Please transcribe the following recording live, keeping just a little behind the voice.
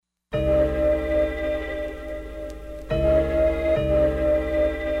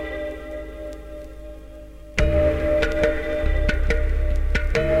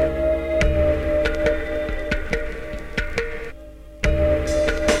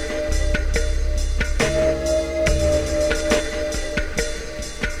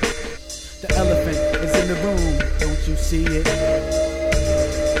see it.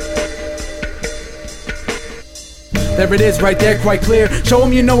 There it is, right there, quite clear. Show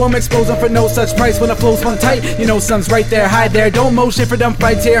them you know I'm exposing for no such price. When the flow's spun tight, you know sun's right there, hide there. Don't motion for dumb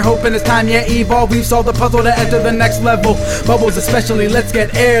fights here, hoping it's time, yeah, evolve. We've solved the puzzle to enter the next level. Bubbles especially, let's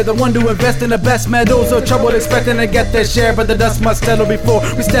get air. The one to invest in the best metals. No trouble expecting to get their share, but the dust must settle before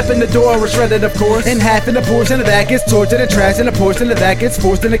we step in the door. We're shredded, of course. In half, and a portion of that gets tortured and trashed, and a portion of that gets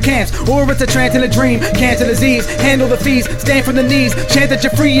forced into camps. Or it's a trance and a dream, cancer disease. Handle the fees, stand from the knees. Chant that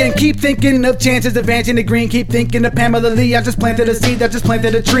you're free and keep thinking of chances advancing the green. Keep thinking of Pamela Lee. I just planted a seed that just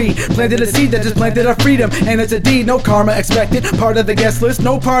planted a tree. Planted a seed that just planted our freedom. And it's a deed, no karma expected. Part of the guest list,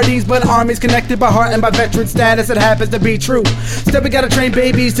 no parties, but armies connected by heart and by veteran status. It happens to be true. Still we gotta train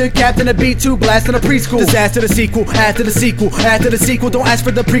babies to captain a B2, blasting a preschool. Disaster the sequel, after the sequel, after the sequel. Don't ask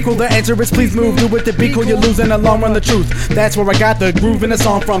for the prequel, the answer is please move. Do it to be cool, you're losing the long run, the truth. That's where I got the groove in the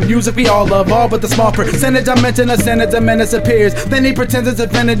song from. Music we all love, all but the small percentage. I mention a sentence, a menace appears. Then he pretends it's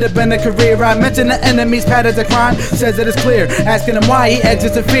offended to bend a career. I mention the enemy's patterns of crime, says it is clear. Asking him why, he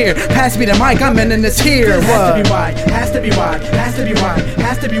exits in fear. Pass me the mic, I'm in this here. Has to be why, has to be why, has to be why,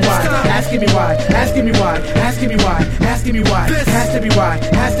 has to be why. Asking me why, asking me why, asking me why, asking me why. Has to be why,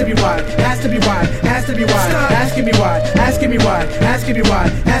 has to be why, has to be why, has to be why. Asking me why, asking me why, asking me why,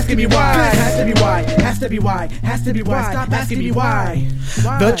 asking me why. Has to be why, has to be why, has to be why. Stop asking me why.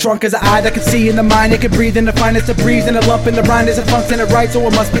 The trunk is an eye that can see in the mind. It can breathe in the finest of breeze. And a lump in the rind is a function of right. So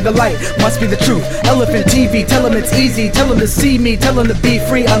it must be the light, must be the truth. Elephant TV, tell him it's easy. Tell him to see me, tell him to be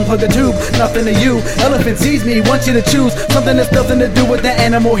free. Unplug the tube, nothing to you. Elephant sees me, wants you to choose something that's nothing to do with the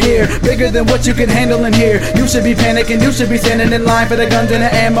animal here. Bigger than what you can handle in here. You should be panicking, you should be standing in line for the guns and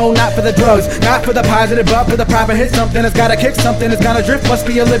the ammo. Not for the drugs, not for the positive, but for the proper hit. Something that's gotta kick, something that's gotta drift. Must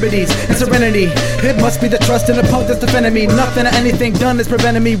be your liberties and serenity. It must be the trust in the punk that's defending me. Nothing or anything done is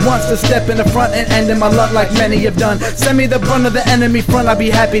preventing me once to step in the front and end in my luck like many have done. Send me the brunt of the enemy front, I'll be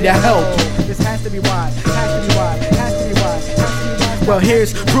happy to help. This has to be why, has to be why, has to be why, has to be why. Well,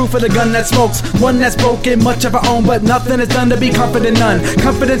 here's proof of the gun that smokes. One that's broken, much of our own, but nothing is done to be comforted none.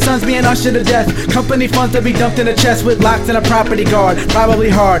 Comforted sons being ushered to death. Company funds to be dumped in the chest with locks and a property guard. Probably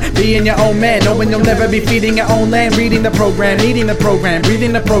hard, being your own man, knowing you'll never be feeding your own land. Reading the program, eating the program,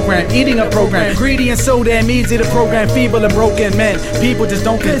 breathing the program, eating a program. Greedy and so damn easy to program feeble and broken men. People just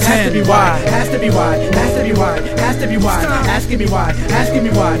don't contend. Has to be why, has to be why, has to be why, has to be why. Asking me why, asking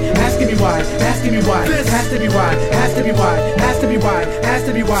me why, asking me why, asking me why. Has to be why, has to be why, has to be why. Has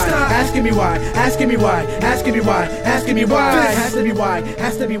to be why, asking me why, asking me why, asking me why, asking me why. Has to be why,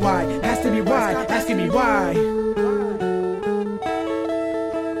 has to be why, has to be why, asking me why.